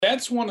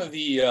that's one of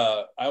the,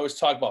 I always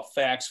talk about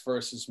facts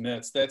versus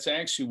myths. That's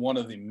actually one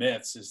of the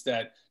myths, is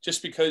that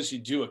just because you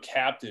do a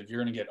captive,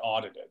 you're going to get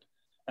audited.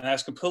 And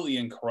that's completely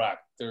incorrect.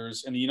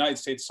 In the United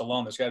States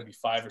alone, there's got to be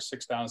 5,000 or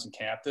 6,000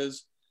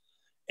 captives.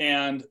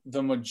 And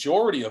the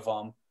majority of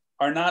them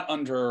are not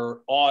under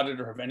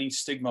audit or have any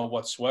stigma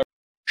whatsoever.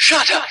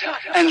 Shut up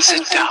and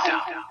sit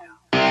down.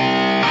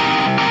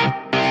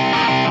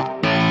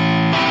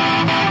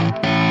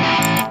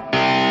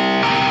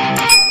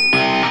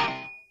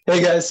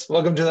 Hey guys,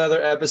 welcome to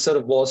another episode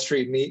of Wall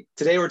Street Meet.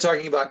 Today we're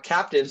talking about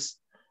captives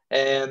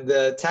and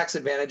the tax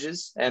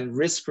advantages and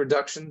risk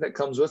reduction that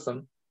comes with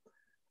them.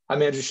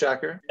 I'm Andrew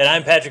Shacker. And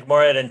I'm Patrick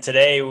Moret, and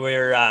today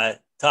we're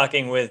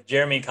talking with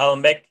Jeremy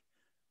Kollenbeck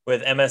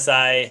with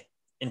MSI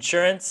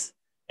Insurance,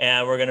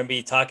 and we're going to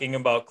be talking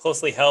about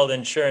closely held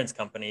insurance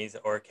companies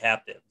or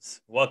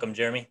captives. Welcome,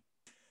 Jeremy.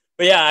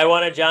 But yeah, I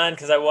wanted John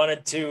because I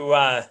wanted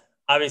to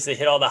obviously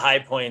hit all the high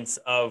points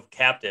of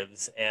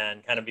captives,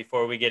 and kind of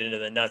before we get into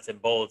the nuts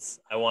and bolts,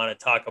 I want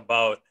to talk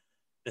about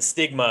the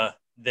stigma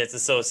that's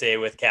associated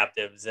with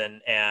captives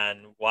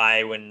and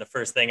why when the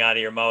first thing out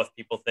of your mouth,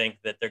 people think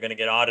that they're going to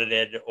get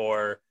audited,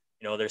 or,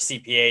 you know, their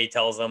CPA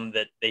tells them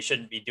that they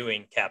shouldn't be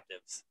doing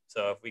captives.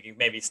 So if we can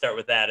maybe start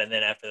with that, and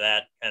then after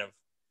that, kind of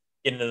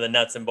get into the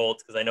nuts and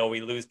bolts, because I know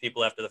we lose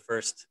people after the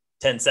first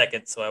 10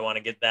 seconds. So I want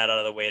to get that out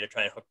of the way to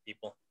try and hook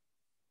people.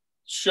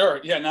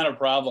 Sure. Yeah, not a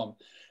problem.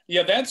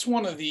 Yeah, that's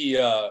one of the,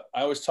 I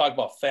always talk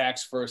about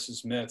facts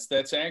versus myths.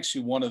 That's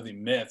actually one of the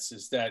myths,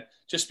 is that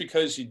just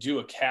because you do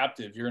a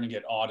captive, you're going to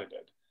get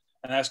audited.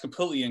 And that's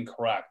completely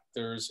incorrect.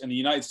 In the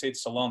United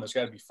States alone, there's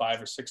got to be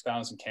 5,000 or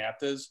 6,000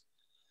 captives.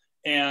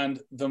 And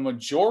the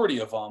majority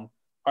of them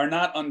are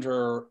not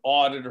under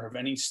audit or have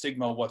any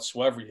stigma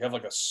whatsoever. You have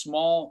like a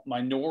small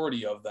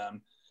minority of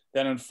them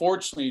that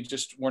unfortunately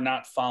just were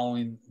not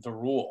following the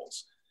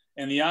rules.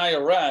 And the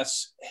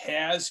IRS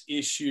has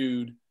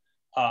issued,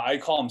 I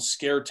call them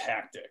scare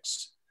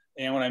tactics.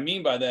 And what I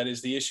mean by that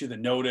is they issue the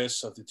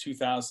notice of the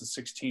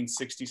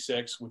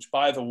 2016-66, which,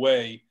 by the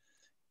way,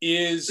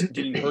 is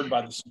getting heard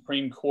by the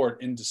Supreme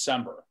Court in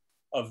December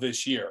of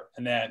this year.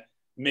 And that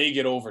may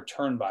get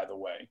overturned, by the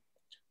way.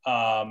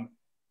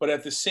 But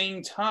at the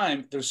same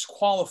time, there's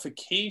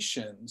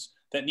qualifications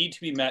that need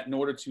to be met in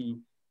order to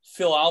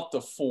fill out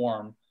the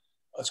form.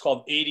 It's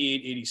called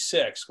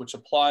 8886, which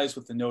applies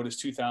with the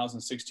notice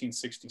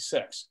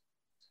 2016-66.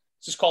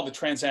 It's just called the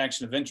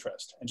transaction of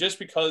interest. And just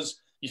because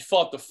you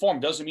fill out the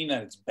form doesn't mean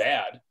that it's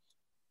bad.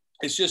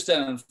 It's just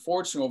that,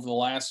 unfortunately, over the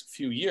last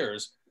few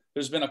years,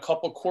 there's been a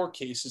couple court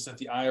cases that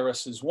the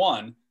IRS has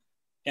won,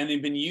 and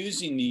they've been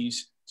using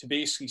these to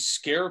basically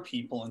scare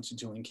people into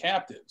doing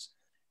captives.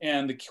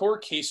 And the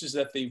court cases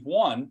that they've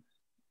won,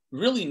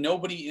 really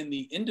nobody in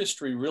the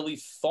industry really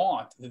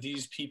thought that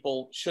these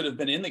people should have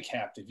been in the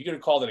captive. You could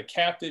have called it a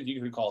captive, you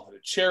could have called it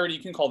a charity,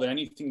 you can call it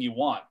anything you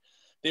want.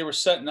 They were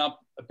setting up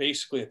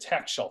basically a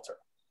tax shelter,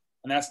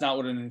 and that's not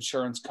what an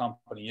insurance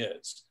company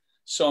is.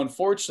 So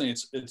unfortunately,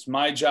 it's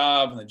my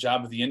job and the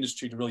job of the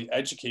industry to really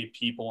educate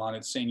people on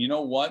it, saying, you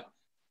know what,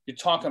 you're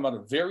talking about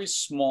a very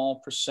small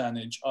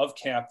percentage of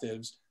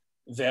captives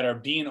that are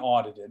being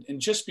audited.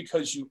 And just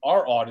because you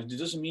are audited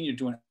doesn't mean you're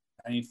doing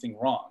anything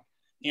wrong.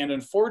 And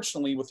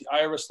unfortunately, what the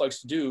IRS likes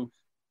to do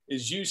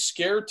is use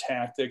scare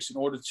tactics in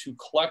order to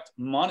collect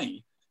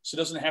money, so it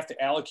doesn't have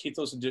to allocate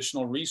those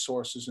additional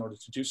resources in order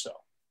to do so.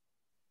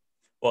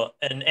 Well,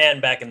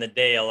 and back in the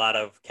day, a lot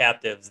of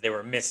captives, they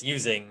were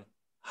misusing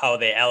how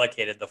they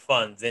allocated the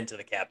funds into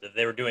the captive.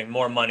 They were doing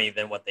more money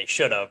than what they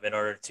should have in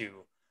order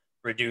to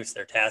reduce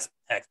their tax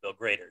bill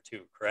greater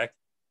too, correct?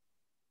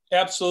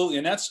 Absolutely.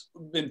 And that's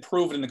been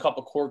proven in a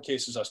couple of court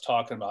cases I was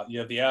talking about. You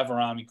have the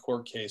Avarami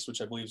court case, which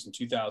I believe is in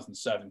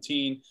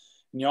 2017.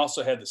 And you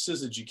also had the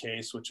Syzygy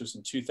case, which was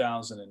in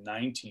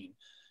 2019.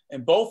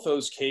 In both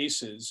those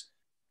cases,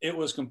 it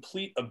was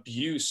complete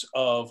abuse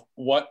of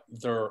what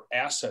their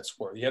assets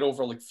were. You had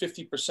over like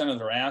 50% of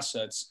their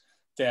assets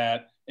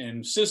that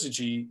in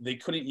Syzygy, they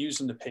couldn't use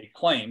them to pay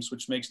claims,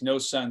 which makes no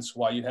sense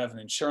why you have an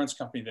insurance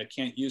company that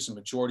can't use the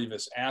majority of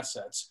its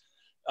assets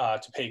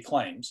to pay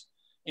claims.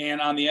 And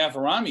on the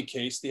Avarami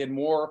case, they had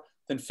more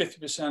than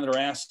 50% of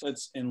their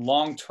assets in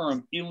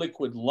long-term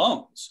illiquid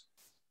loans.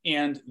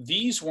 And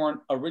these weren't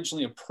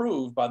originally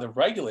approved by the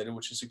regulator,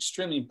 which is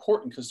extremely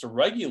important because the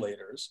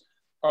regulators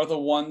are the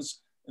ones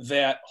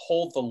that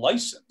hold the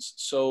license.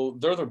 So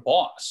they're their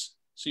boss.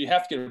 So you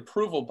have to get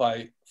approval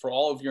for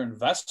all of your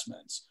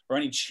investments or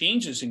any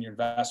changes in your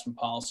investment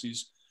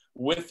policies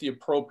with the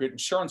appropriate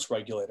insurance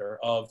regulator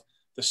of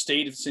the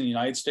state if it's in the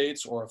United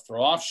States, or if they're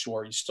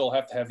offshore, you still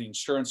have to have the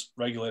insurance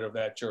regulator of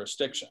that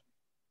jurisdiction.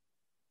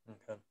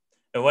 Okay.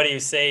 And what do you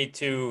say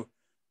to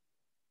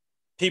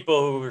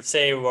people who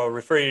say, well,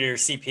 refer you to your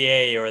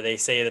CPA, or they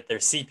say that their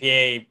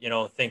CPA, you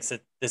know, thinks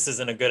that this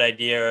isn't a good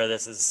idea, or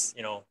this is,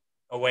 you know,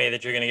 a way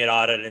that you're going to get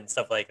audited and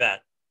stuff like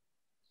that?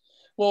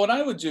 Well, what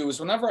I would do is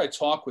whenever I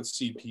talk with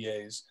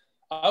CPAs,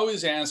 I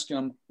always ask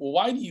them, well,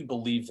 why do you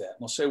believe that?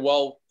 And they'll say,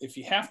 well, if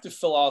you have to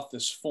fill out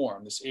this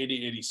form, this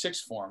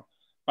 8886 form,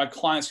 my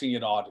client's going to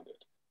get audited.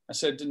 I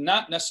said,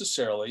 not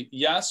necessarily.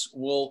 Yes,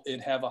 will it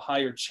have a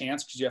higher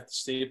chance because you have to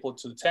staple it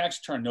to the tax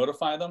return,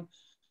 notify them?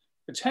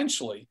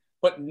 Potentially,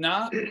 but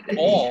not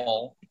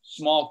all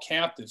small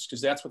captives, because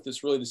that's what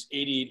this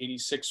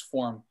 8886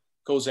 form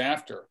goes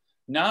after.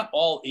 Not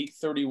all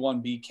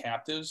 831B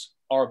captives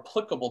are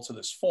applicable to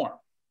this form.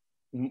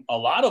 A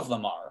lot of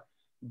them are,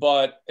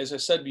 but as I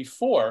said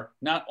before,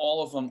 not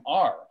all of them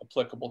are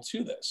applicable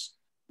to this.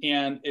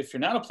 And if you're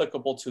not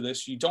applicable to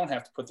this, you don't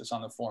have to put this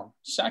on the form.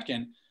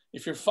 Second,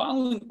 if you're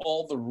following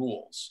all the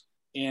rules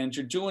and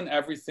you're doing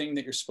everything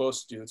that you're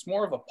supposed to do, it's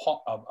more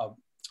of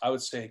I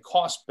would say,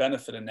 cost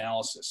benefit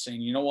analysis,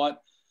 saying, you know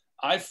what,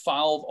 I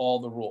followed all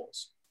the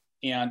rules.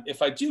 And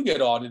if I do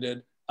get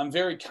audited, I'm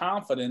very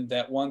confident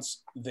that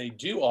once they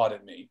do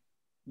audit me,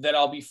 that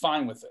I'll be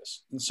fine with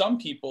this. And some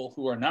people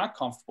who are not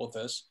comfortable with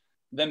this,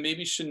 then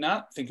maybe should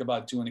not think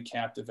about doing a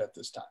captive at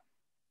this time,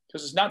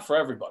 because it's not for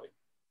everybody.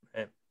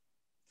 Okay.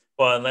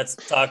 Well, and let's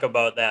talk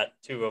about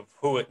that too, of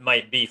who it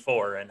might be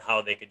for and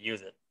how they could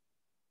use it.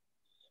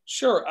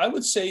 Sure. I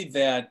would say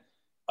that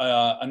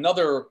I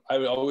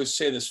would always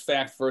say this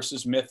fact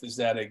versus myth is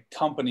that a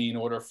company, in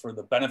order for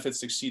the benefits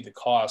to exceed the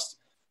cost,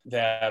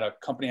 that a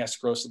company has to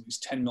gross at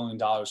least $10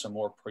 million or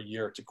more per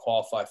year to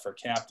qualify for a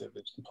captive.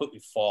 It's completely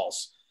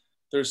false.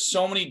 There's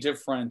so many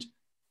different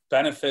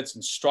benefits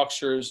and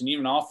structures, and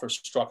even offer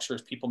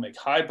structures. People make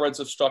hybrids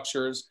of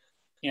structures.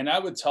 And I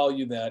would tell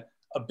you that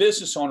a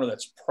business owner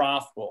that's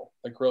profitable,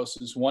 that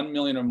grosses 1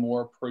 million or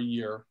more per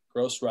year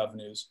gross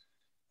revenues,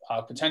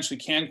 potentially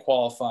can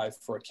qualify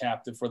for a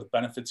captive where the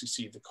benefits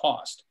exceed the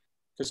cost.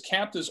 Because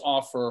captives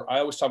offer, I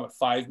always talk about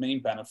 5 main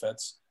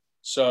benefits.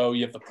 So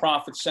you have the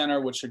profit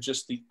center, which are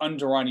just the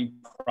underwriting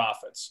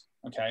profits,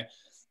 okay?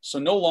 So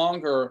no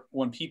longer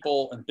when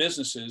people and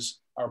businesses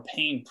are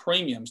paying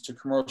premiums to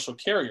commercial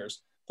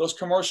carriers, those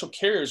commercial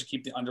carriers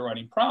keep the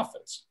underwriting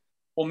profits.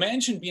 Well,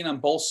 imagine being on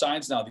both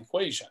sides now of the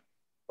equation,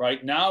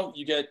 right? Now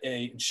you get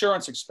an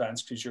insurance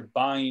expense because you're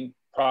buying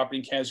property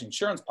and casualty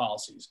insurance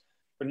policies,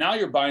 but now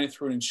you're buying it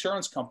through an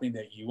insurance company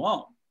that you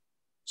own.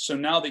 So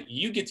now that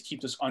you get to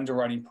keep those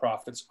underwriting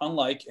profits,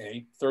 unlike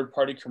a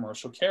third-party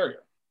commercial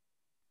carrier.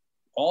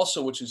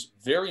 Also, which is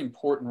very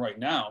important right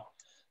now,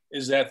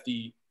 is that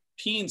the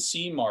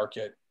P&C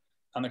market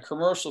on the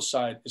commercial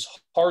side is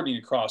hardening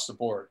across the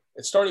board.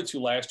 It started to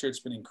last year,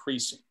 it's been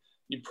increasing.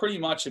 You pretty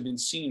much have been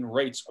seeing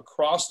rates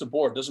across the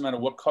board, doesn't matter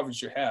what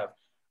coverage you have,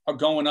 are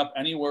going up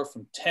anywhere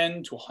from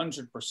 10 to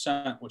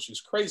 100%, which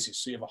is crazy.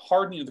 So you have a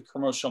hardening of the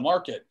commercial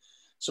market.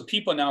 So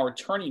people now are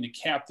turning to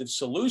captive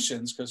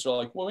solutions because they're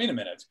like, well, wait a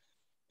minute.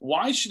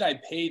 Why should I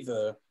pay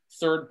the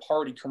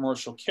third-party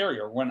commercial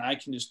carrier when I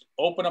can just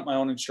open up my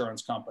own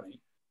insurance company,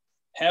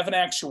 have an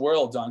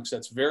actuarial done, because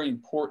that's very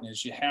important,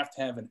 is you have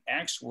to have an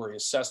actuary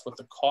assess what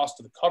the cost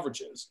of the coverage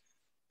is.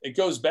 It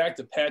goes back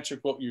to, Patrick,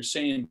 what you were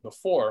saying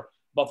before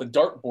about the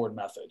dartboard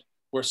method,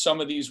 where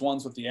some of these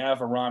ones with the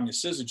Avaram, the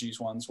Syzygies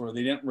ones, where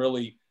they didn't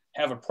really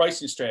have a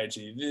pricing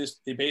strategy.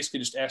 They basically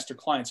just asked their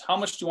clients, how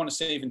much do you want to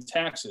save in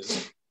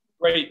taxes?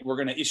 Great, we're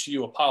going to issue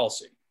you a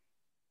policy.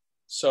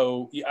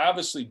 So you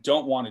obviously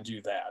don't want to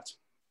do that.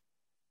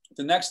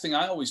 The next thing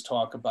I always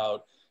talk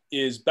about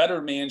is better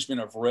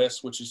management of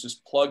risk, which is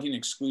just plugging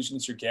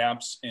exclusions or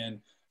gaps in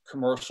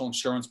commercial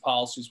insurance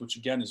policies, which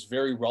again is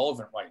very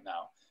relevant right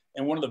now.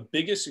 And one of the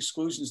biggest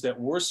exclusions that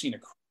we're seeing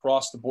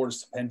across the board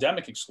is the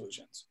pandemic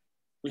exclusions.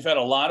 We've had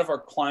a lot of our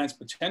clients,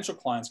 potential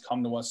clients,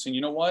 come to us saying,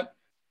 you know what?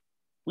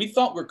 We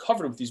thought we were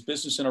covered with these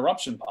business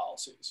interruption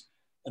policies.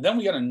 And then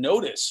we got a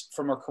notice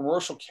from our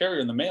commercial carrier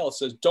in the mail that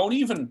says, don't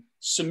even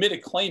submit a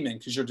claim in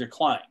because you're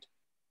declined,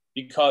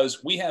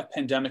 because we have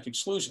pandemic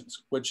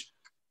exclusions, which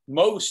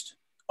most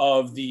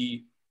of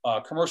the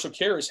commercial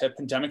carriers have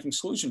pandemic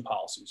exclusion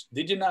policies.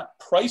 They did not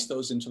price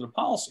those into their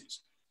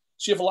policies.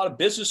 So you have a lot of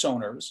business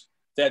owners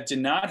that did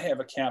not have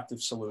a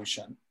captive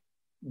solution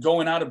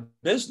going out of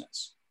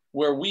business,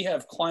 where we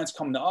have clients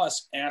come to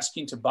us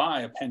asking to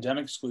buy a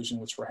pandemic exclusion,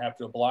 which we're happy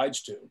to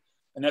oblige to.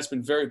 And that's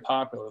been very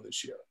popular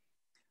this year.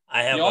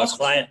 I have a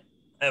client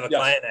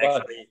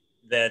actually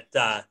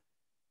that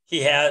he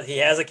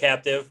has a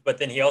captive, but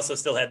then he also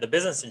still had the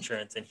business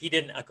insurance, and he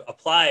didn't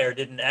apply or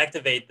didn't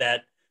activate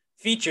that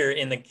feature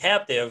in the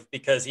captive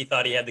because he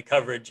thought he had the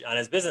coverage on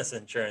his business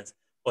insurance.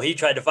 Well, he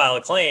tried to file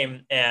a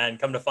claim, and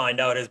come to find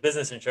out his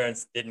business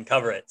insurance didn't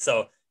cover it.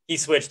 So he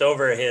switched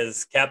over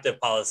his captive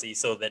policy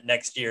so that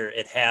next year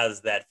it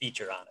has that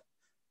feature on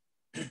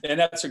it. And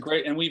that's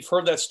and we've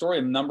heard that story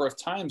a number of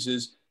times.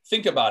 Is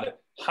think about it.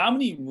 How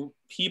many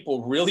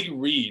people really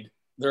read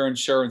their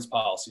insurance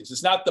policies?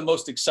 It's not the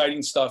most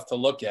exciting stuff to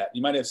look at.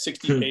 You might have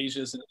 60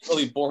 pages and it's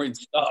really boring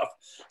stuff.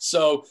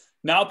 So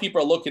now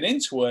people are looking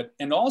into it.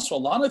 And also a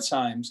lot of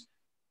times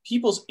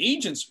people's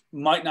agents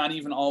might not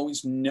even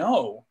always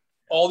know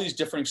all these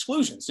different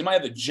exclusions. They might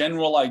have a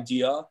general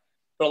idea,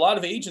 but a lot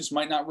of agents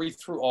might not read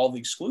through all the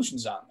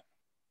exclusions on them.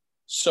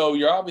 So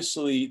you're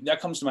obviously,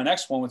 that comes to my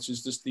next one, which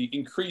is just the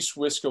increased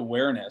risk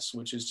awareness,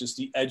 which is just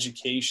the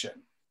education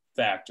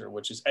factor,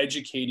 which is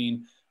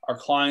educating our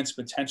clients,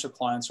 potential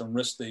clients, on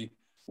risks they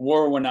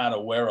were not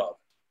aware of.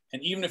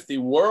 And even if they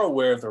were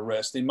aware of the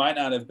risk, they might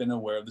not have been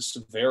aware of the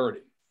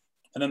severity.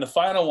 And then the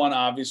final one,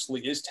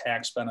 obviously, is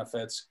tax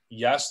benefits.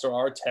 Yes, there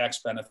are tax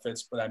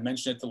benefits, but I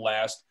mentioned it the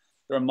last.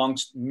 They're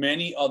amongst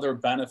many other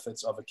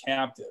benefits of a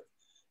captive.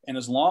 And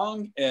as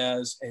long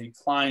as a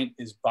client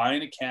is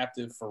buying a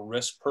captive for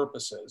risk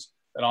purposes,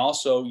 that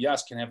also,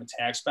 yes, can have a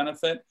tax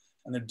benefit,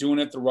 and they're doing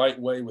it the right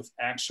way with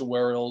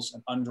actuarials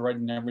and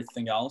underwriting and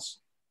everything else,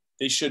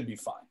 they should be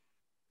fine.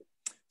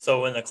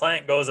 So when the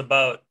client goes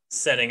about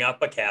setting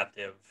up a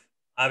captive,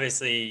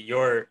 obviously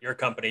your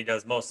company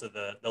does most of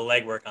the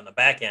legwork on the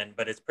back end,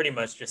 but it's pretty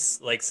much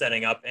just like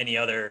setting up any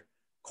other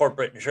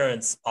corporate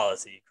insurance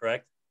policy,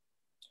 correct?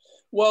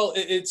 Well,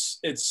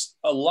 it's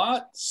a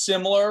lot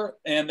similar.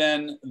 And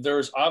then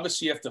there's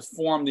obviously you have to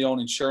form the own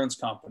insurance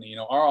company. You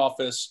know, our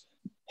office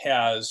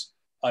has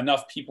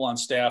enough people on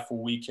staff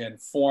where we can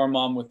form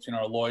them with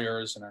our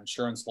lawyers and our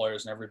insurance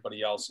lawyers and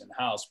everybody else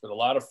in-house. But a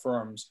lot of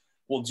firms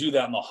will do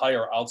that and they'll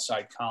hire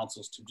outside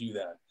counsels to do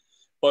that.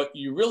 But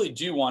you really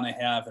do want to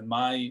have, in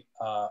my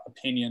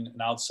opinion,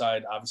 an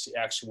outside, obviously,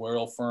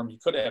 actuarial firm. You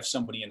could have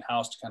somebody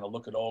in-house to kind of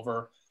look it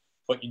over,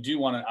 but you do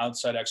want an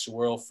outside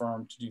actuarial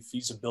firm to do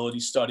feasibility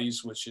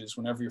studies, which is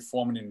whenever you're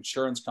forming an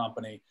insurance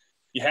company,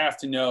 you have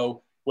to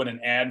know what an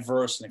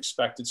adverse and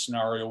expected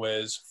scenario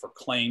is for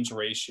claims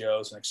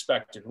ratios and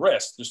expected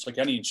risk, just like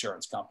any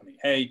insurance company.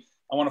 Hey,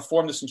 I want to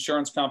form this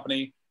insurance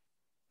company.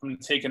 I'm going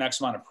to take an X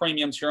amount of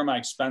premiums. Here are my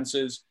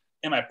expenses.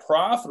 Am I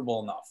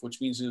profitable enough?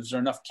 Which means is there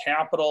enough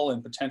capital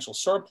and potential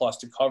surplus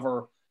to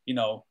cover,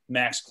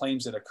 max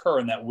claims that occur,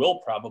 and that will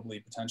probably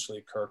potentially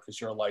occur because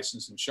you're a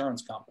licensed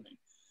insurance company.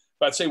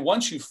 But I'd say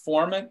once you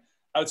form it,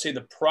 I would say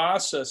the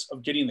process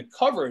of getting the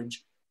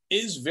coverage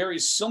is very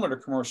similar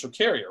to commercial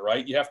carrier,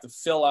 right? You have to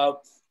fill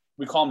out,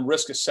 we call them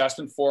risk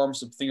assessment forms,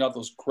 to think out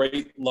those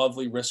great,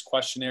 lovely risk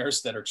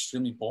questionnaires that are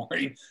extremely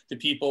boring to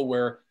people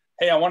where,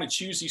 hey, I want to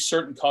choose these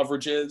certain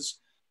coverages,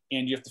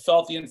 and you have to fill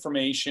out the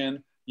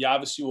information. You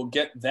obviously will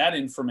get that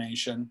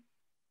information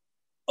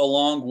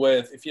along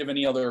with, if you have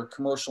any other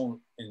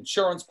commercial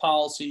insurance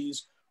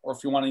policies, or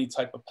if you want any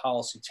type of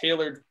policy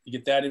tailored, you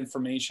get that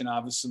information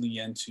obviously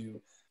into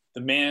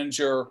the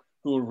manager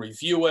who will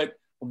review it,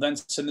 will then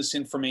send this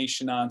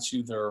information on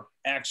to their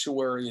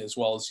actuary as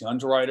well as the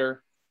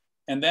underwriter.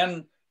 And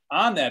then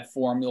on that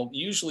form, you'll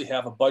usually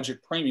have a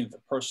budget premium that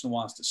the person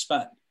wants to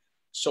spend.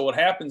 So what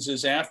happens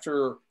is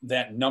after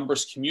that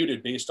number's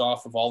commuted based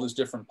off of all these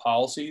different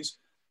policies,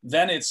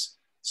 then it's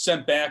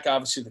sent back,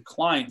 obviously, the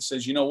client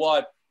says, you know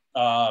what,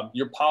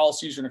 your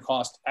policies are going to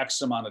cost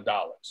X amount of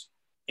dollars.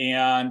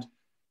 And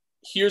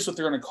here's what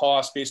they're going to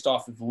cost based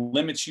off of the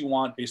limits you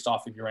want, based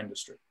off of your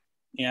industry.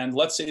 And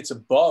let's say it's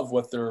above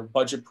what their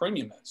budget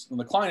premium is. And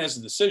the client has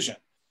a decision.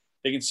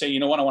 They can say, you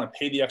know what, I want to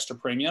pay the extra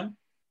premium.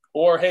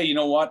 Or, hey, you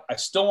know what, I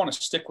still want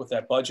to stick with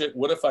that budget.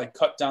 What if I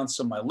cut down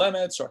some of my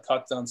limits or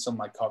cut down some of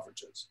my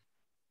coverages?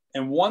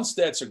 And once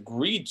that's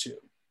agreed to,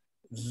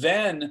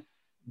 then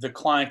the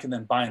client can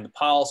then buy in the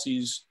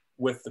policies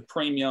with the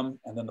premium,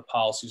 and then the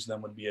policies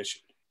then would be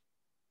issued.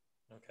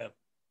 Okay.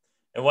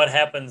 And what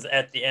happens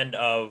at the end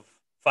of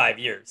 5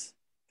 years?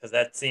 Because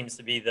that seems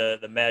to be the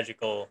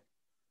magical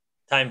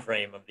time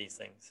frame of these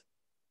things.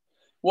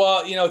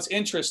 Well, it's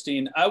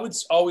interesting. I would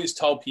always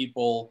tell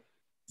people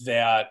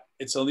that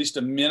it's at least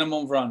a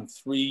minimum of around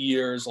 3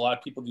 years. A lot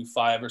of people do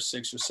 5 or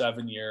 6 or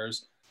 7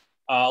 years.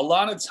 A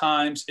lot of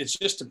times it's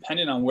just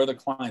dependent on where the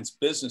client's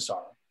business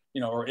are,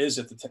 or is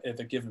at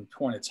a given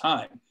point of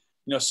time.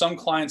 Some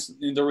clients,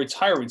 they're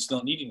retiring, so they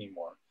don't need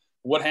anymore.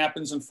 What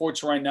happens,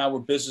 unfortunately, right now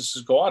where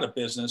businesses go out of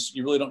business,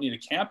 you really don't need a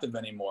captive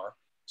anymore.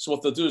 So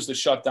what they'll do is they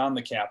shut down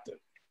the captive.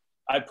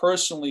 I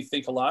personally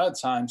think a lot of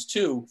times,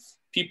 too,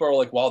 people are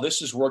like, well,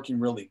 this is working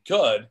really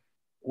good.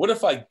 What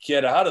if I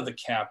get out of the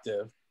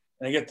captive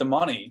and I get the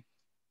money?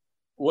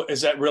 What,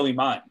 is that really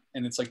mine?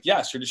 And it's like,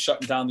 yes, you're just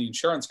shutting down the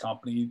insurance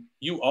company.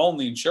 You own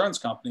the insurance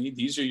company.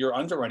 These are your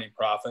underwriting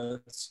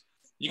profits.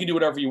 You can do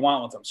whatever you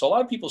want with them. So a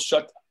lot of people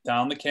shut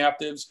down the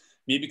captives,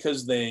 maybe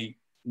because they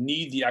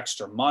need the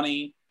extra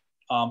money.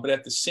 But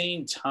at the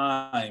same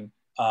time,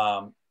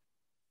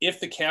 if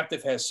the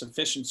captive has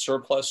sufficient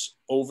surplus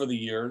over the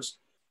years,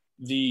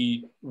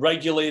 the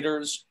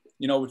regulators,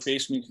 which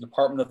basically means the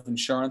Department of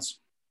Insurance,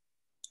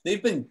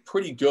 they've been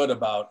pretty good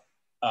about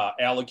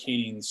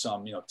allocating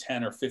some,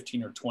 10 or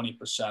 15 or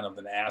 20% of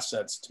the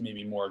assets to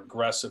maybe more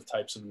aggressive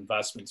types of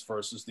investments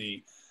versus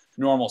the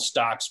normal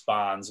stocks,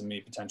 bonds, and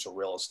maybe potential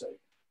real estate.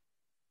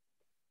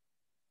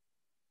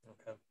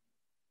 Okay.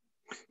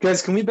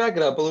 Guys, can we back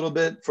it up a little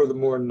bit for the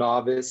more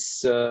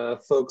novice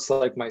folks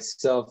like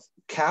myself?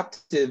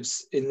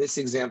 Captives in this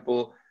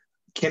example,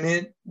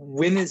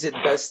 when is it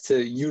best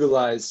to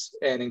utilize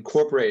and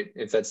incorporate,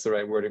 if that's the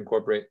right word,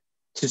 incorporate,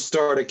 to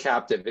start a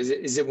captive?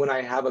 Is it when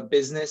I have a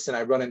business and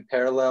I run in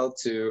parallel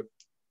to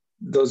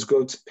those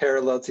go to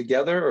parallel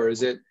together, or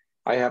is it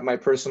I have my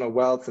personal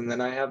wealth and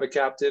then I have a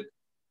captive?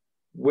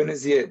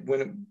 What's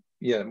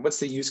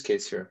the use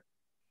case here?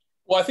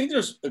 Well, I think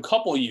there's a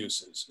couple of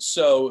uses.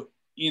 So,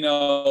 you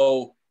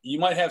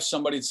might have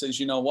somebody that says,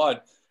 you know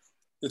what,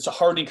 it's a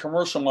hardening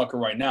commercial market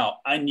right now.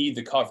 I need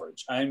the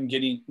coverage. I'm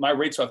getting, my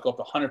rates about to go up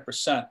to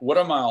 100%. What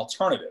are my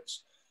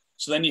alternatives?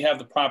 So then you have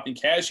the property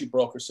and casualty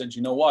broker said,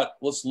 you know what,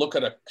 let's look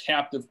at a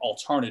captive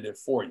alternative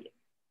for you.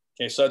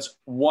 Okay, so that's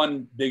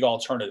one big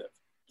alternative.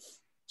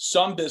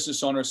 Some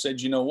business owners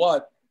said, you know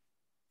what,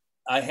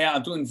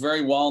 I'm doing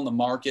very well in the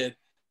market,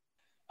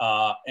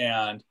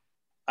 and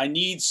I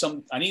need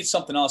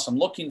something else. I'm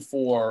looking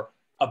for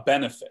a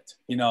benefit.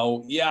 You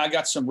know, yeah, I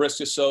got some risk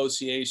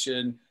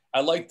association.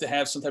 I like to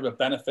have some type of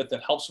benefit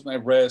that helps with my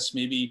risk.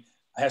 Maybe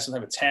I have some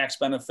type of tax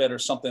benefit or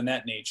something of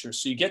that nature.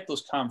 So you get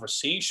those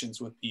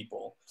conversations with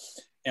people.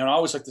 And I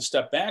always like to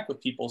step back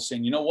with people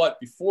saying, you know what,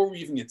 before we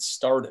even get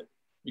started,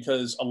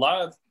 because a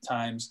lot of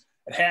times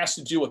it has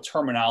to do with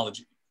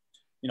terminology.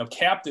 You know,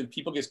 captive,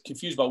 people get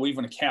confused about what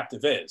even a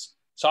captive is.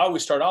 So I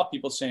always start off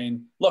people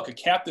saying, look, a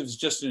captive is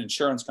just an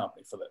insurance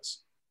company for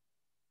this.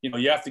 You know,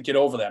 you have to get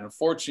over that.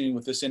 Unfortunately,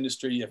 with this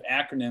industry, you have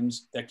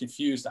acronyms that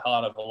confuse the hell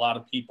out of a lot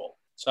of people.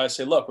 So I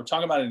say, look, we're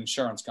talking about an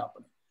insurance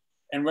company.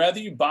 And whether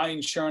you buy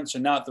insurance or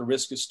not, the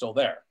risk is still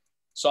there.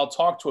 So I'll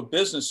talk to a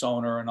business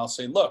owner and I'll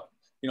say, look,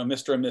 you know,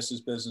 Mr. and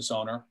Mrs. Business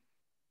Owner,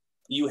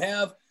 you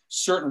have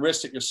certain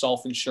risks that you're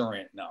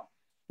self-insuring now.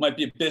 It might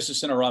be a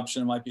business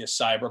interruption, it might be a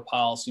cyber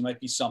policy, it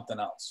might be something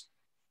else.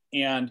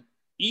 And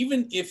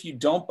even if you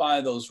don't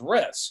buy those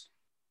risks,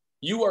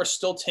 you are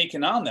still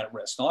taking on that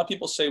risk. And a lot of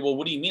people say, well,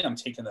 what do you mean I'm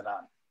taking it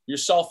on? You're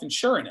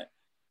self-insuring it.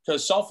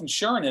 Because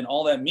self-insuring it,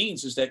 all that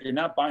means is that you're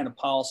not buying a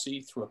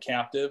policy through a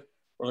captive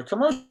or the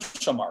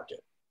commercial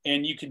market.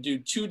 And you could do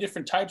two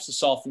different types of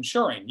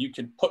self-insuring. You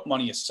could put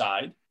money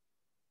aside,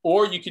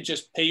 or you could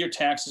just pay your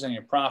taxes on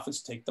your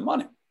profits, take the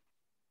money.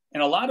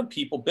 And a lot of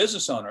people,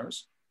 business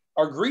owners,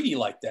 are greedy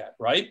like that,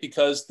 right?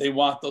 Because they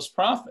want those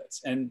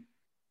profits. And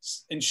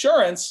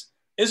insurance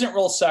isn't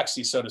real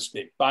sexy, so to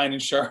speak, buying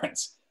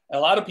insurance. And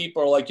a lot of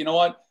people are like, you know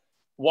what?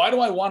 Why do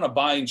I want to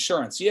buy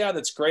insurance? Yeah,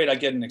 that's great. I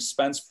get an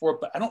expense for it,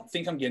 but I don't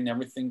think I'm getting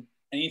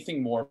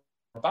anything more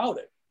about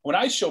it. When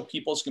I show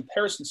people's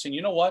comparison saying,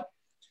 you know what?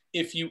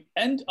 If you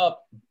end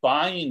up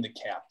buying the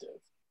captive,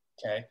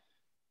 okay,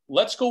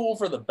 let's go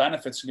over the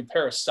benefits and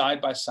compare a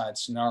side-by-side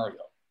scenario.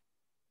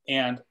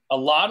 And a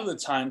lot of the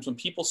times when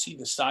people see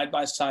the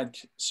side-by-side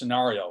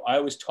scenario, I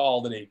always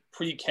call it a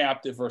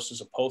pre-captive versus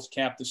a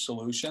post-captive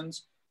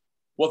solutions.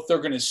 What they're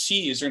going to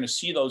see is they're going to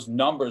see those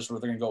numbers where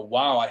they're going to go,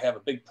 wow, I have a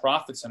big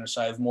profit center,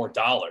 so I have more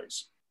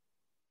dollars.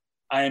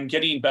 I am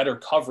getting better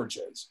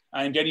coverages.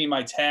 I am getting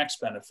my tax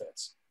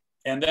benefits.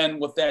 And then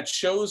what that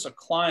shows a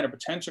client, a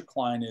potential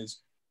client, is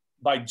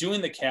by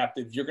doing the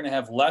captive, you're going to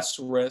have less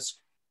risk,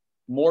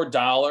 more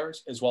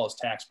dollars, as well as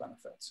tax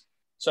benefits.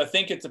 So I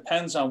think it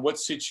depends on what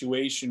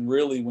situation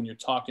really when you're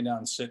talking down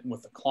and sitting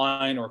with a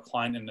client or a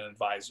client and an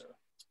advisor.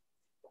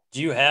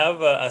 Do you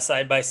have a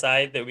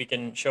side-by-side that we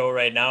can show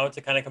right now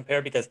to kind of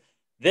compare? Because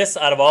this,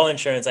 out of all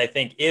insurance, I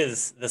think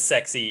is the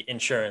sexy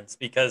insurance,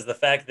 because the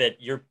fact that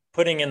you're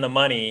putting in the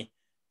money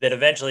that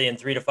eventually in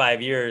 3 to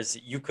 5 years,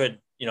 you could,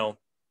 you know,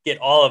 get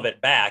all of it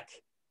back,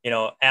 you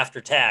know,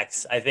 after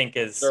tax, I think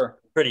is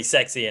pretty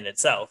sexy in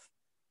itself.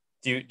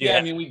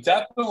 I mean, we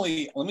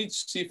definitely, let me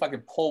see if I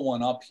can pull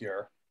one up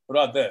here.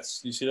 What about this?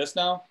 Do you see this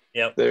now?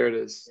 Yep. There it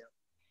is.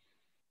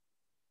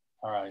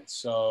 All right.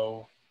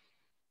 So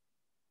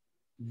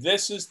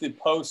this is the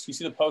post. You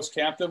see the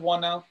post-captive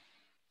one now?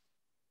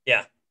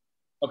 Yeah.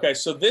 Okay.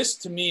 So this,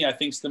 to me, I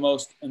think is the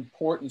most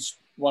important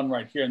one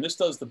right here. And this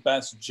does the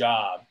best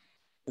job.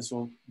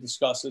 We'll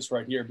discuss this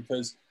right here,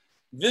 because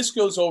this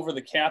goes over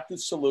the captive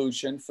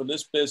solution for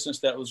this business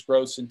that was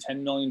grossing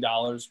 $10 million,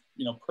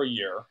 you know, per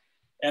year.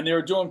 And they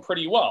were doing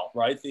pretty well,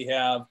 right? They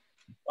have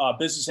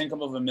business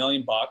income of $1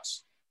 million.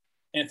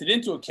 And if they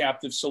didn't do a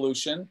captive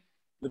solution,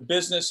 the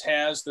business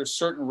has their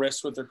certain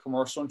risks with their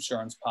commercial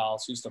insurance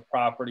policies, the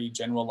property,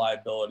 general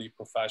liability,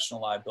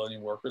 professional liability,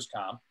 and workers'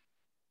 comp.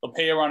 They'll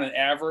pay around an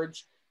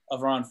average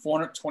of around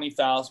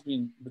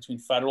 $420,000 between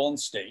federal and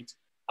state.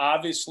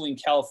 Obviously, in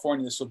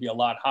California, this will be a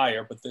lot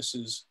higher, but this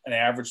is an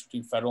average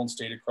between federal and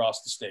state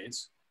across the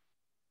states.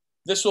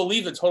 This will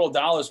leave the total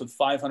dollars with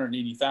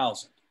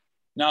 $580,000.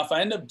 Now, if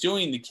I end up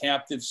doing the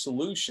captive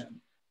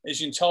solution, as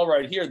you can tell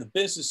right here, the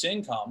business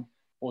income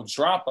will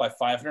drop by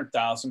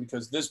 $500,000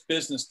 because this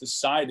business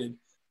decided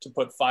to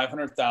put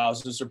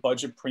 $500,000 as their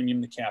budget premium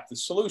to captive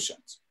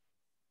solutions.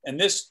 And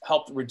this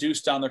helped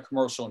reduce down their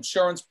commercial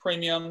insurance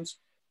premiums.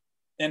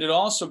 And it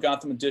also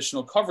got them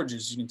additional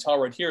coverages. You can tell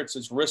right here, it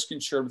says risk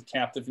insured with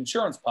captive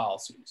insurance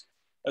policies,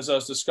 as I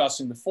was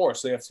discussing before.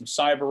 So they have some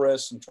cyber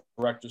risks, some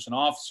directors and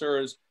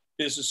officers,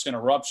 business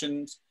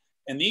interruptions.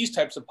 And these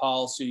types of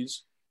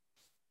policies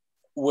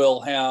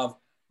will have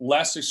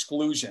less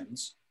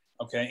exclusions,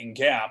 okay, and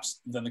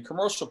gaps than the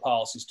commercial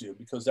policies do,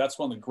 because that's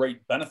one of the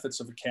great benefits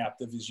of a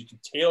captive is you can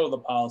tailor the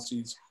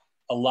policies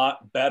a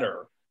lot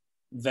better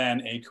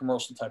than a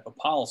commercial type of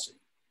policy.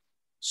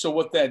 So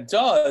what that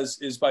does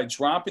is by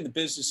dropping the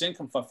business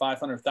income from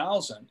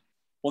 $500,000,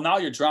 well, now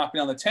you're dropping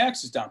on the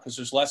taxes down because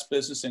there's less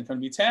business income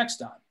to be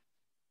taxed on.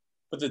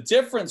 But the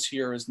difference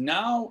here is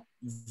now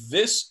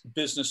this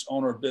business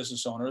owner or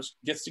business owners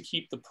gets to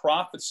keep the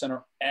profit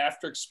center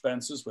after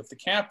expenses with the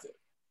captive.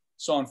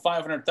 So on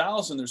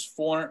 500,000, there's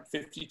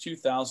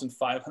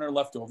 452,500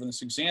 left over in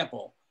this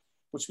example,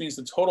 which means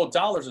the total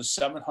dollars is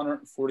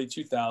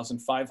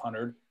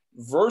 742,500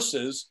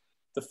 versus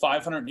the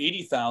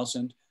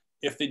 580,000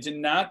 if they did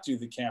not do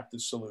the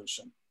captive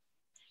solution.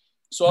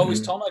 So I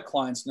always tell my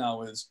clients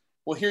now is,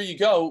 well, here you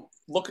go.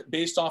 Look,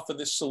 based off of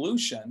this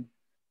solution,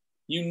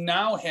 you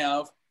now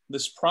have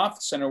this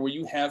profit center where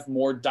you have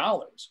more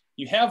dollars.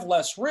 You have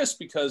less risk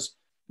because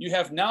you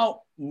have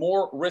now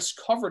more risk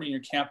covered in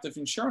your captive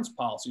insurance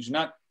policies. You're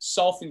not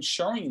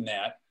self-insuring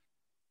that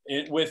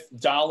with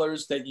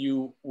dollars that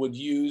you would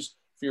use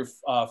for your,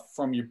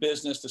 from your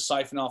business to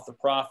siphon off the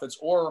profits,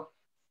 or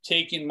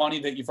taking money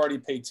that you've already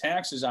paid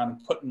taxes on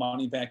and putting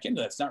money back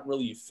into that. It's not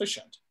really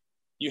efficient.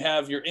 You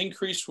have your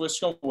increased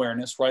risk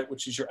awareness, right,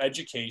 which is your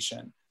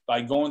education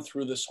by going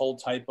through this whole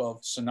type of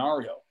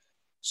scenario.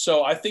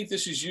 So I think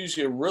this is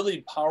usually a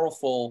really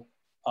powerful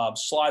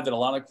slide that a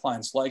lot of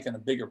clients like in a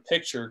bigger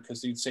picture,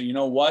 because they'd say, you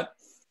know what,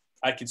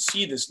 I could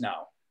see this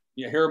now.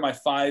 Yeah, here are my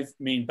 5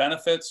 main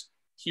benefits.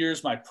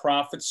 Here's my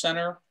profit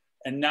center.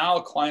 And now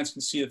clients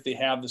can see that they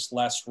have this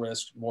less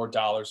risk, more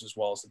dollars, as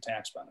well as the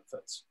tax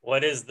benefits.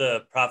 What is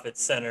the profit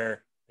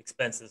center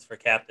expenses for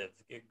captive?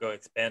 Go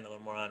expand a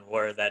little more on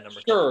where that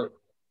number Sure. Comes from.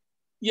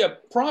 Yeah,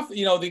 profit,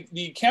 you know,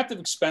 the captive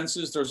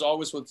expenses, there's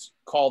always what's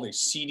called a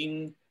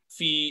seeding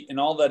fee. And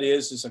all that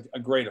is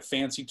a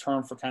fancy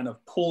term for kind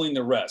of pooling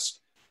the risk.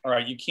 All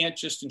right, you can't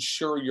just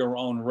insure your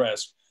own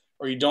risk,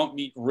 or you don't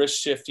meet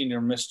risk shifting or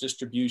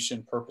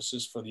misdistribution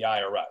purposes for the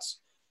IRS.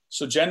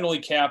 So generally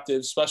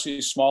captives,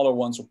 especially smaller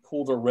ones, will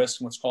pool their risk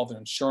in what's called an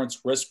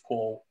insurance risk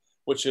pool,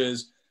 which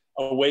is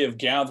a way of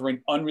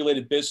gathering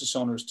unrelated business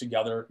owners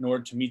together in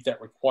order to meet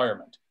that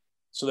requirement.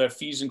 So there are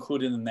fees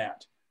included in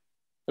that.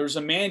 There's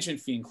a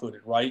management fee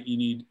included, right? You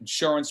need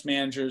insurance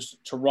managers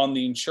to run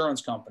the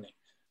insurance company,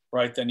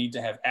 right? They need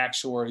to have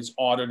actuaries,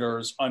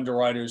 auditors,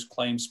 underwriters,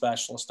 claim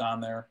specialists on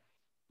there.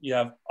 You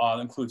have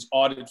includes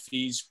audit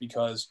fees,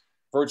 because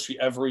virtually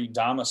every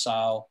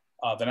domicile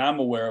that I'm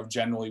aware of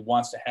generally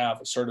wants to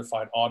have a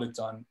certified audit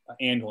done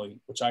annually,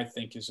 which I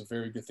think is a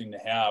very good thing to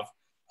have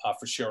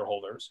for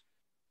shareholders.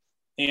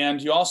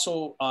 And you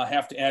also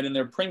have to add in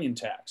their premium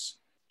tax,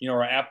 you know,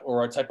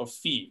 or a type of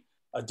fee.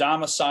 A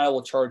domicile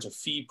will charge a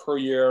fee per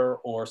year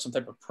or some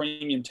type of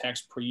premium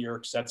tax per year,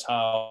 because that's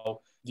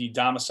how the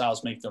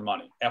domiciles make their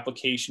money.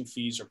 Application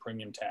fees or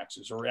premium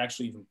taxes, or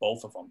actually even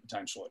both of them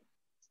potentially.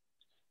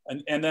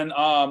 And then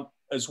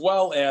as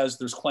well as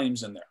there's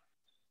claims in there.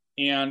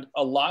 And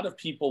a lot of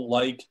people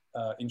like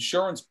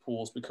insurance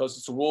pools because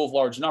it's a rule of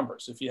large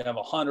numbers. If you have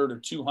 100 or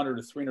 200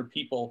 or 300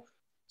 people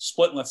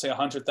splitting, let's say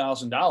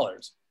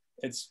 $100,000,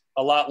 it's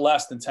a lot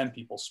less than 10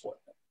 people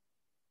splitting it.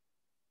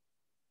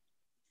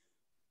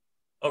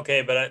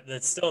 Okay, but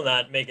that's still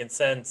not making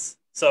sense.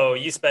 So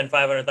you spend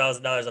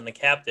 $500,000 on the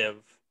captive,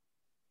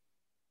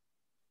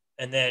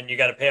 and then you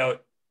got to pay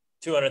out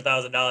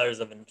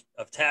 $200,000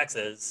 of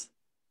taxes.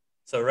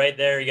 So right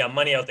there, you got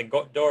money out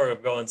the door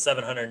of going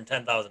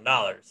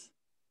 $710,000.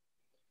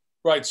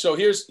 Right. So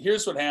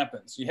here's what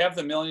happens. You have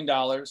the $1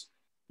 million,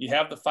 you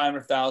have the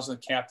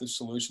 500,000 captive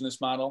solution,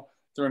 this model.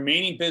 The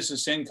remaining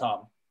business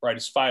income, right,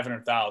 is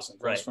 500,000.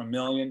 Goes from $1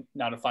 million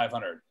now to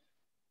 500.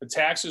 The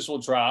taxes will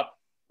drop,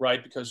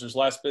 right, because there's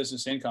less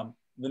business income.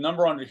 The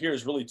number under here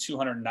is really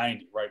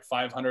 290, right?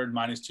 500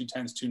 minus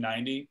 210 is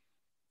 290.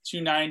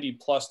 290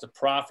 plus the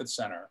profit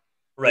center.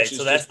 Right.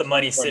 So that's the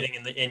money sitting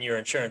in your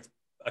insurance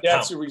account.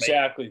 That's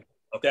exactly. Right?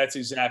 Okay. That's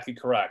exactly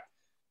correct.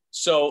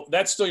 So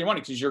that's still your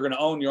money, because you're going to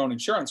own your own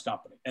insurance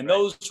company, and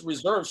those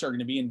reserves are going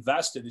to be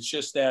invested. It's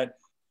just that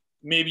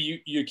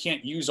maybe you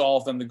can't use all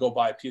of them to go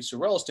buy a piece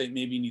of real estate.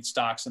 Maybe you need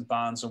stocks and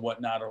bonds and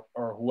whatnot,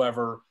 or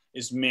whoever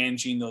is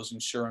managing those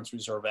insurance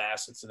reserve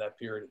assets at that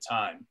period of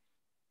time.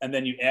 And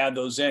then you add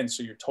those in.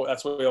 So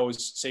that's what we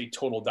always say,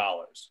 total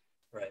dollars.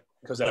 Right.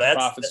 Because that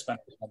profit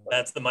spent.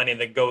 That's the money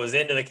that goes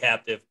into the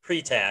captive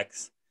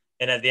pre-tax,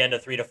 and at the end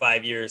of 3 to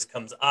 5 years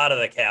comes out of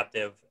the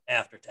captive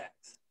after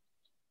tax.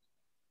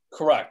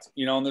 Correct.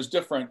 You know, and there's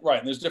different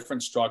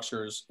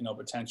structures, you know,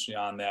 potentially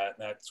on that.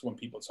 That's when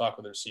people talk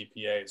with their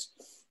CPAs.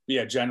 But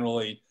yeah,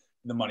 generally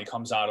the money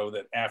comes out of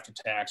it after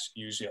tax,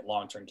 usually at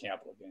long-term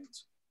capital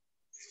gains.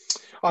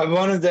 I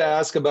wanted to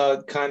ask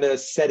about kind of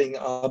setting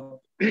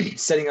up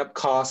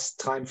costs,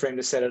 time frame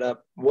to set it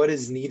up. What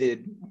is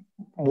needed?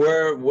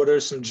 What are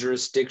some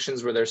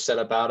jurisdictions where they're set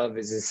up out of?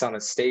 Is this on a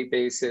state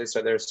basis?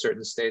 Are there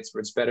certain states where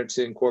it's better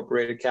to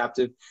incorporate a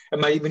captive?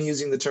 Am I even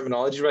using the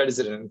terminology right? Is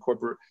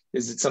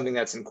it something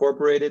that's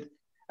incorporated?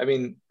 I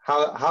mean,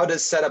 how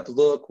does setup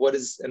look? What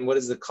is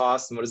the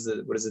cost, and what is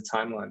the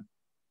timeline?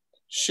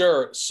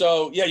 Sure.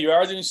 So yeah, you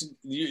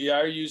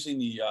are using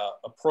the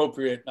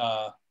appropriate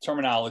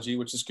terminology,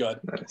 which is good.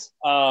 Nice.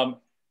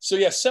 So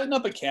yeah, setting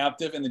up a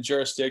captive in the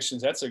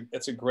jurisdictions,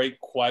 that's a great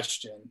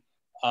question.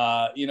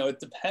 You know, it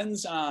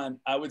depends on,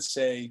 I would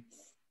say,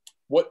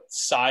 what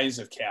size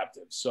of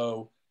captive.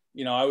 So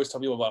I always tell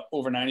people about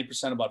over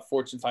 90% about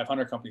Fortune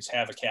 500 companies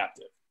have a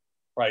captive,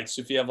 right?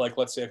 So if you have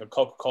let's say a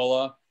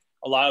Coca-Cola,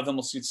 a lot of them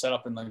will see it set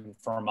up in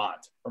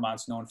Vermont.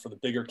 Vermont's known for the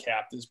bigger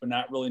captives, but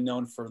not really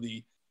known for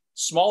the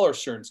smaller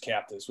insurance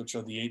captives, which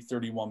are the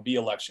 831B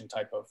election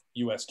type of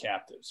U.S.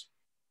 captives.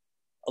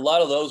 A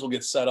lot of those will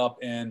get set up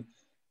in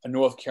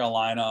North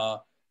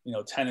Carolina,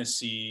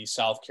 Tennessee,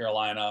 South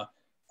Carolina,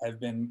 have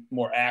been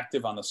more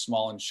active on the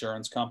small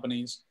insurance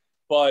companies.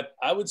 But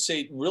I would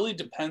say it really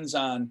depends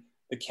on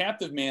the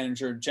captive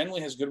manager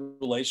generally has a good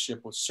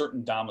relationship with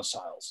certain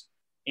domiciles,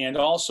 and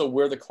also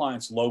where the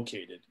client's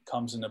located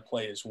comes into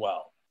play as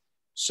well.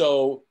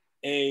 So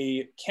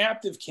a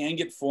captive can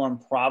get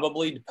formed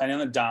probably, depending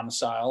on the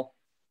domicile,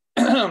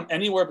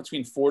 anywhere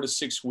between 4 to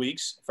 6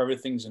 weeks if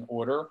everything's in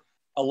order.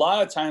 A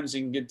lot of times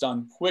it can get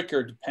done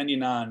quicker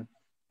depending on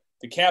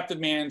the captive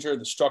manager,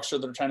 the structure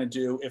they're trying to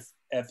do. If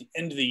at the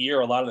end of the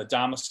year, a lot of the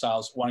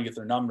domiciles want to get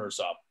their numbers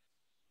up.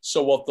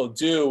 So what they'll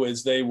do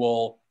is they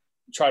will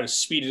try to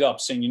speed it up,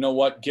 saying, you know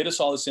what, get us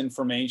all this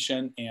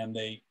information, and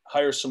they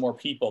hire some more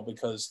people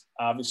because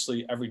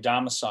obviously every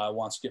domicile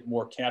wants to get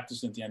more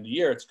captives at the end of the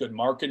year. It's good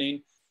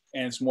marketing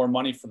and it's more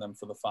money for them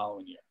for the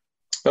following year.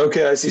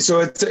 Okay, I see.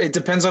 So it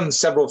depends on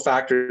several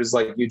factors,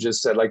 like you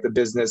just said, like the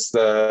business,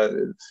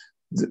 the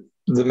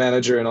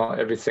manager, and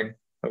everything.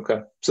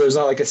 Okay, so there's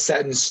not like a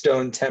set in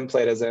stone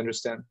template, as I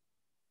understand.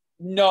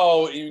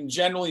 No,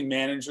 generally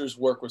managers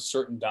work with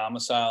certain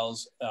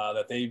domiciles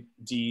that they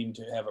deem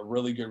to have a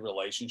really good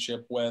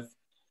relationship with.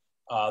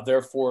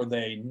 Therefore,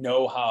 they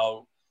know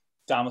how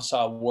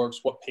domicile works,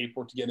 what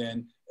paperwork to get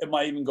in. It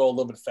might even go a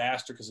little bit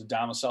faster because the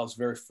domicile is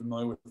very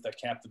familiar with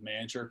that captive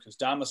manager, because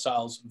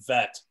domiciles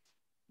vet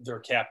their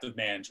captive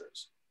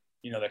managers,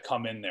 that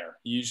come in there.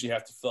 You usually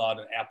have to fill out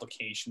an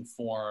application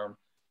form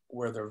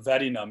where they're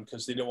vetting them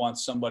because they don't want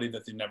somebody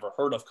that they've never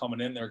heard of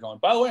coming in there going,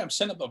 by the way, I'm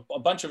setting up a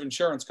bunch of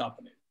insurance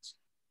companies.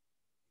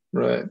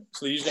 Right.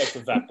 So they usually have to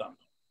vet them.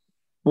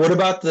 What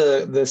about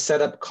the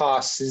setup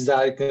costs? Is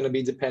that going to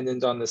be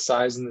dependent on the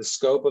size and the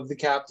scope of the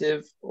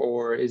captive,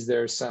 or is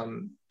there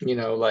some,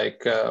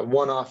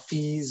 one-off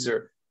fees,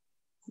 or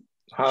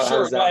how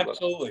does that look?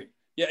 Absolutely.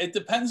 Yeah, it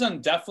depends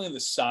on definitely the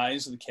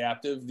size of the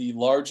captive. The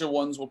larger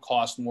ones will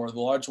cost more. The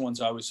larger ones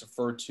I always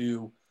refer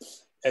to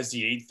as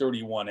the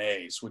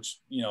 831As, which,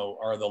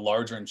 are the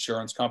larger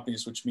insurance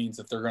companies, which means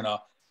that they're going to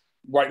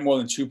write more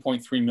than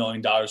 $2.3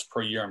 million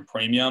per year in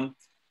premium.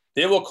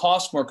 They will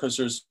cost more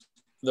because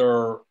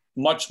they're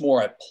much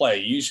more at play.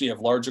 You usually have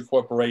larger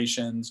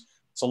corporations.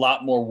 It's a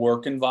lot more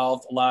work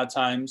involved a lot of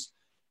times,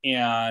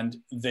 and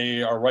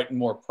they are writing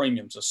more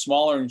premiums. The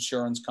smaller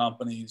insurance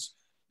companies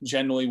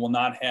generally will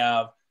not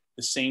have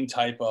the same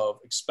type of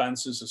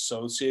expenses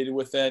associated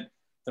with it.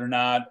 They're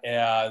not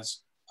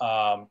as,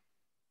 I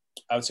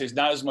would say, it's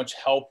not as much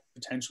help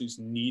potentially is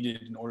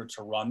needed in order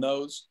to run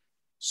those.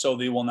 So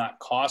they will not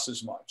cost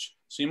as much.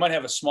 So you might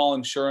have a small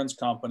insurance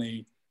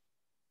company,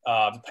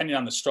 depending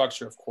on the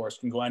structure, of course,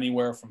 can go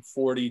anywhere from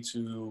 $40,000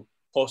 to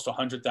close to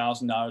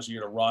 $100,000 a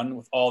year to run,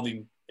 with all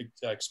the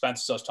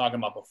expenses I was talking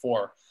about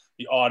before,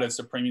 the audits,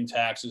 the premium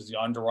taxes, the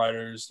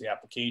underwriters, the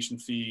application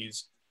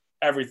fees,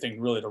 everything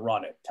really to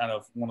run it. Kind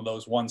of one of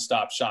those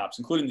one-stop shops,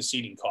 including the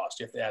seating cost.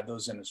 You have to add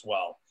those in as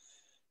well.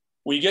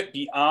 When you get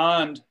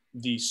beyond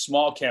the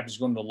small captives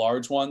going to the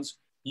large ones,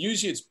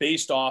 usually it's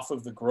based off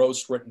of the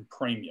gross written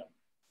premium.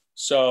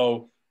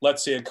 So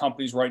let's say a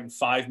company's writing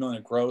 $5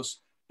 million gross.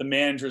 The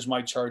managers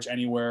might charge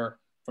anywhere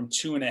from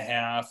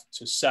 2.5%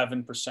 to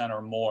 7%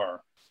 or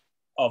more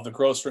of the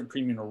gross written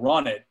premium to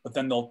run it, but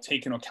then they'll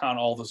take into account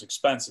all those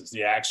expenses,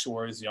 the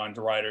actuaries, the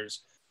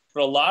underwriters.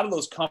 But a lot of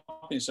those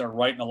companies that are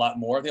writing a lot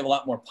more, they have a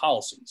lot more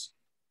policies,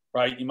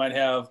 right? You might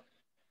have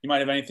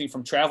anything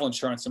from travel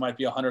insurance that might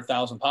be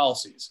 100,000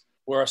 policies,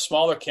 where a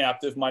smaller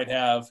captive might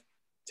have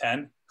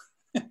 10.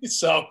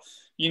 So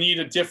you need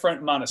a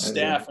different amount of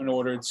staff in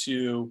order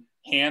to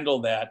handle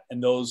that,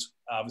 and those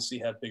obviously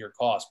have bigger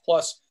costs.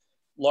 Plus,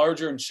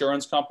 larger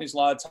insurance companies a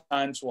lot of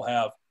times will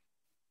have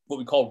what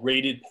we call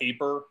rated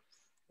paper,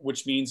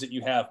 which means that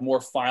you have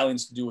more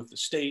filings to do with the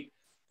state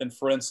than,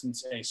 for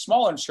instance, a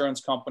small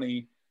insurance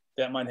company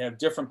that might have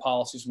different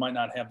policies, might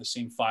not have the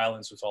same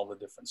filings with all the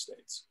different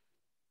states.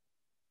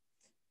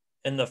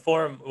 And the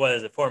form, what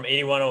is it, Form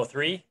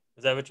 8103?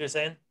 Is that what you're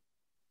saying?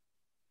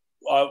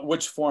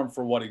 Which form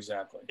for what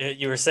exactly?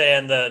 You were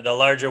saying the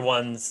larger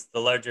ones, the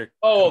larger.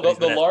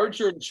 The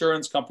larger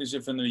insurance companies,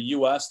 if in the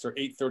U.S., they're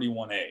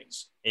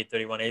 831As.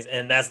 831As,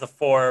 and that's the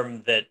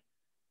form that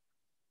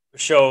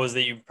shows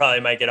that you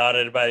probably might get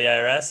audited by the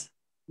IRS?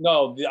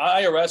 No, the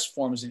IRS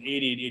form is an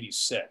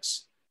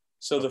 8886.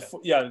 So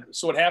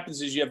so what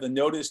happens is you have the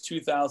notice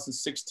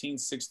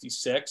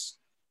 2016-66,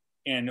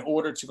 and in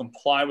order to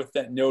comply with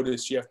that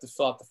notice, you have to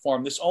fill out the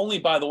form. This only,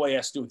 by the way,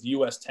 has to do with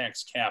U.S.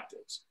 tax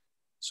captives.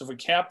 So if a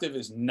captive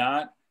is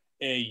not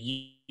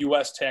a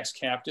U.S. tax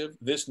captive,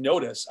 this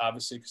notice,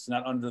 obviously, because it's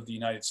not under the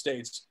United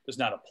States, does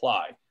not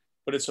apply.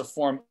 But it's a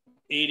form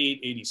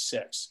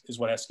 8886 is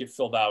what has to get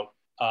filled out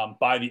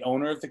by the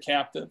owner of the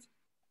captive,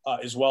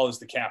 as well as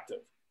the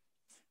captive.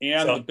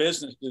 and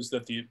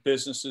the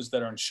businesses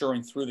that are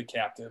insuring through the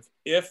captive,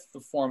 if the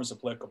form is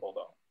applicable,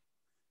 though.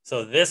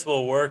 So this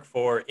will work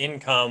for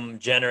income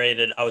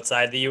generated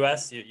outside the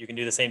U.S. You can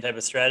do the same type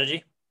of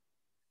strategy?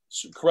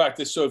 So,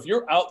 correct. So if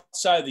you're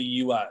outside the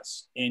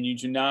U.S. and you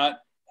do not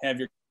have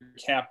your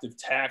captive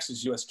taxed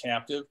as U.S.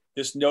 captive,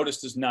 this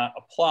notice does not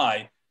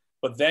apply.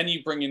 But then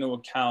you bring into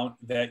account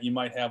that you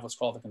might have what's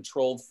called a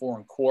controlled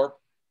foreign corp,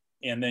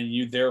 and then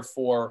you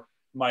therefore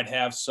might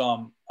have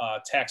some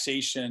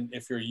taxation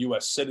if you're a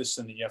U.S.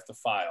 citizen that you have to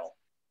file.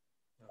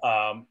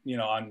 On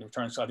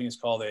returns. I think it's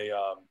called a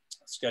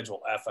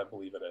Schedule F, I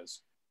believe it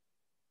is.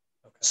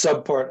 Okay.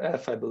 Subpart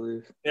F, I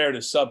believe. There it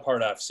is,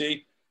 Subpart F.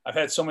 See, I've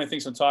had so many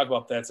things to talk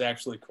about. That's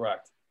actually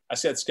correct. I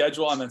said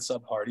schedule, I meant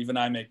subpart. Even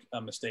I make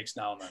mistakes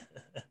now and then.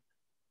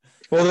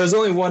 Well, there's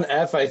only one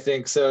F, I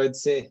think. So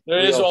there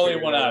is only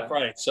one F,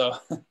 right? So.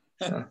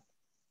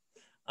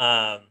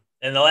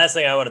 And the last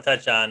thing I want to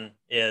touch on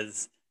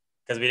is,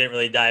 because we didn't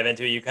really dive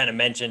into it, you kind of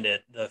mentioned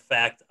it, the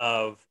fact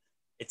of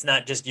it's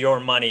not just your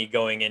money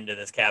going into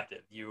this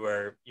captive.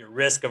 You're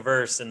risk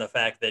averse in the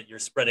fact that you're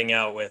spreading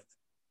out with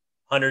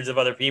hundreds of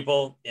other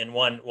people in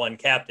one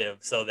captive,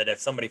 so that if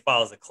somebody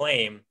files a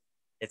claim,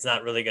 it's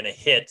not really going to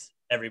hit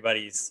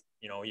everybody's,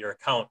 your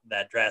account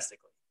that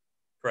drastically.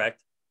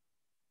 Correct?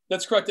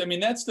 That's correct. I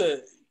mean,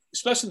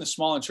 especially in the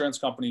small insurance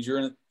companies,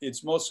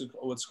 it's mostly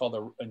what's called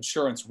an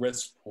insurance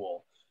risk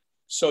pool.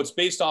 So it's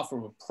based off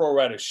of a pro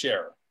rata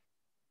share.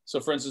 So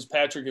for instance,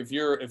 Patrick, if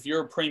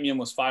your premium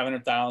was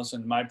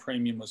 500,000, my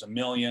premium was $1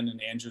 million,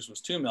 and Andrew's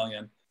was $2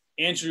 million,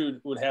 Andrew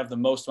would have the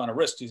most amount of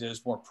risk because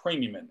there's more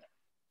premium in there.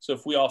 So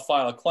if we all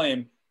file a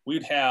claim,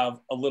 we'd have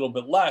a little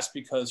bit less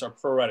because our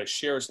pro rata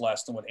share is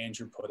less than what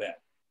Andrew put in.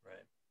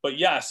 Right. But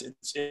yes,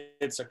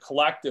 it's a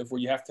collective where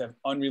you have to have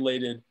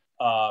unrelated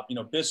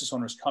business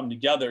owners come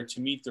together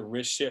to meet the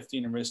risk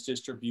shifting and risk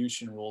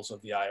distribution rules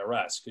of the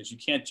IRS, because you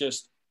can't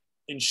just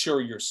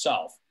insure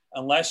yourself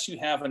unless you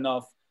have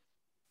enough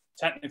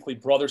technically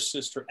brother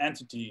sister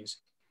entities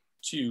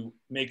to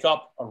make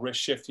up a risk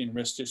shifting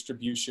risk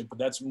distribution. But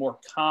that's more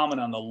common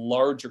on the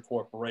larger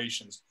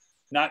corporations,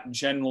 not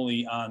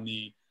generally on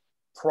the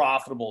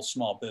profitable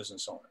small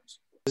business owners.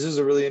 This is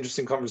a really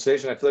interesting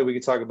conversation. I feel like we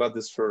could talk about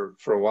this for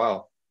a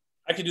while.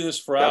 I could do this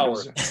for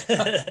hours.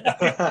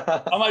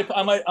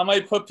 I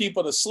might put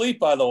people to sleep,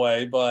 by the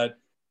way, but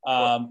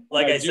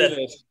like I said,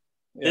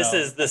 this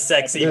is the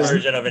sexy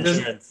version of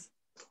insurance.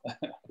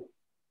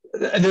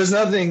 There's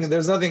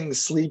nothing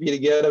sleepy to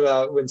get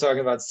about when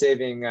talking about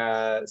saving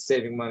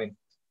money.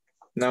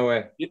 No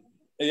way.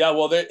 Yeah,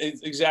 well,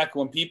 exactly.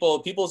 When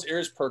people's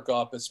ears perk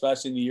up,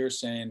 especially in the year,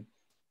 saying,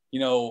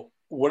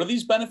 what are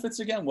these benefits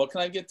again? What can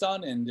I get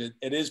done? And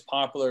it is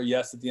popular,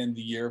 yes, at the end of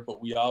the year,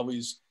 but we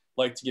always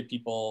like to get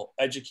people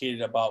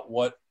educated about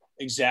what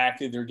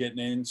exactly they're getting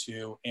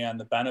into and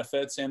the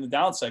benefits and the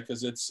downside,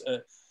 because it's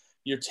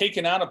you're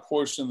taking out a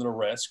portion of the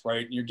risk,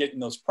 right? And you're getting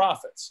those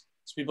profits.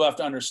 So people have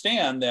to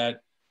understand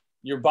that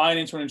you're buying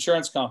into an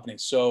insurance company.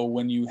 So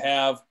when you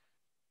have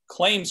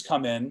claims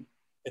come in,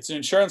 it's an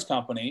insurance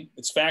company.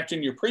 It's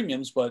factoring your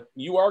premiums, but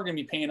you are going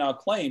to be paying out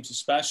claims,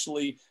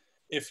 especially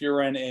if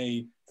you're in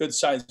a good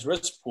sized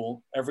risk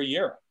pool every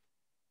year.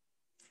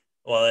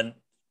 Well, and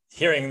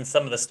hearing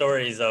some of the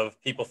stories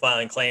of people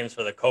filing claims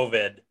for the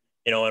COVID,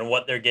 and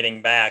what they're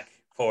getting back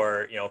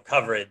for,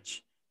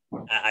 coverage,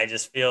 I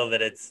just feel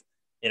that it's,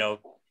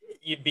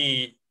 you'd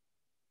be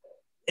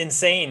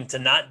insane to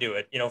not do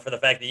it, for the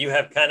fact that you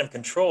have kind of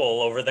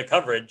control over the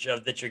coverage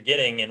that you're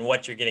getting and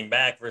what you're getting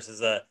back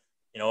versus a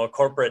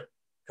corporate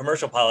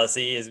commercial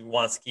policy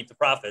wants to keep the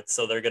profits.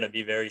 So they're going to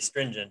be very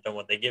stringent on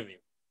what they give you.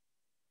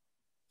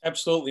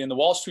 Absolutely. And the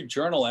Wall Street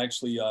Journal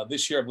actually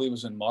this year, I believe it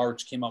was in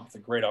March, came up with a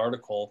great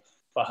article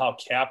about how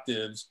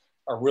captives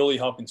are really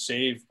helping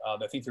save.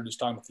 I think they're just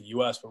talking about the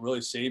U.S., but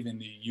really saving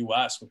the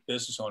U.S. with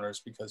business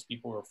owners, because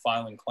people were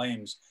filing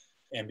claims,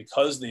 and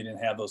because they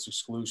didn't have those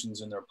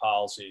exclusions in their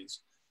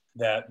policies,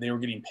 that they were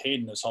getting paid,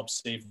 and this helped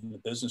save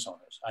the business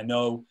owners. I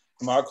know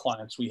from our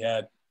clients, we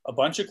had a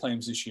bunch of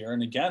claims this year.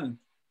 And again,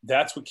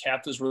 that's what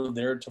captives were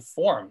there to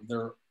form.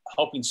 They're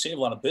helping save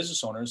a lot of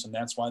business owners, and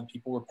that's why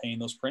people were paying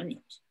those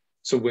premiums.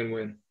 It's a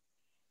win-win.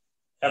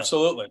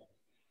 Absolutely.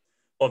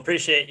 Well,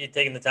 appreciate you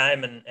taking the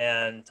time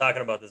and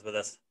talking about this with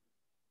us.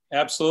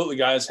 Absolutely,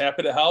 guys.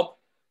 Happy to help.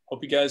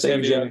 Hope you guys have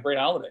a great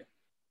holiday.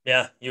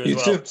 Yeah, you as you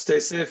well. You too. Stay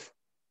safe.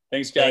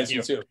 Thanks, guys.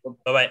 Thank you too.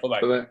 Bye-bye.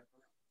 Bye-bye. Bye-bye.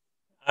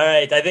 All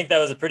right. I think that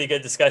was a pretty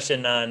good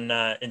discussion on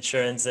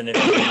insurance. And if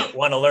you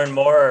want to learn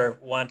more or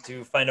want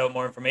to find out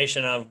more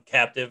information on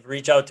captive,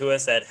 reach out to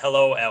us at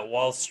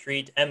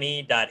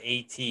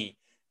hello@wallstreetme.at.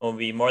 We'll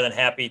be more than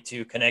happy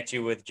to connect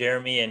you with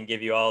Jeremy and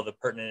give you all the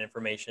pertinent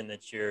information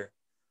that your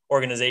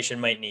organization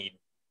might need.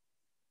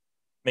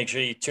 Make sure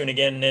you tune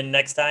again in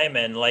next time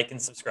and like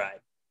and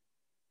subscribe.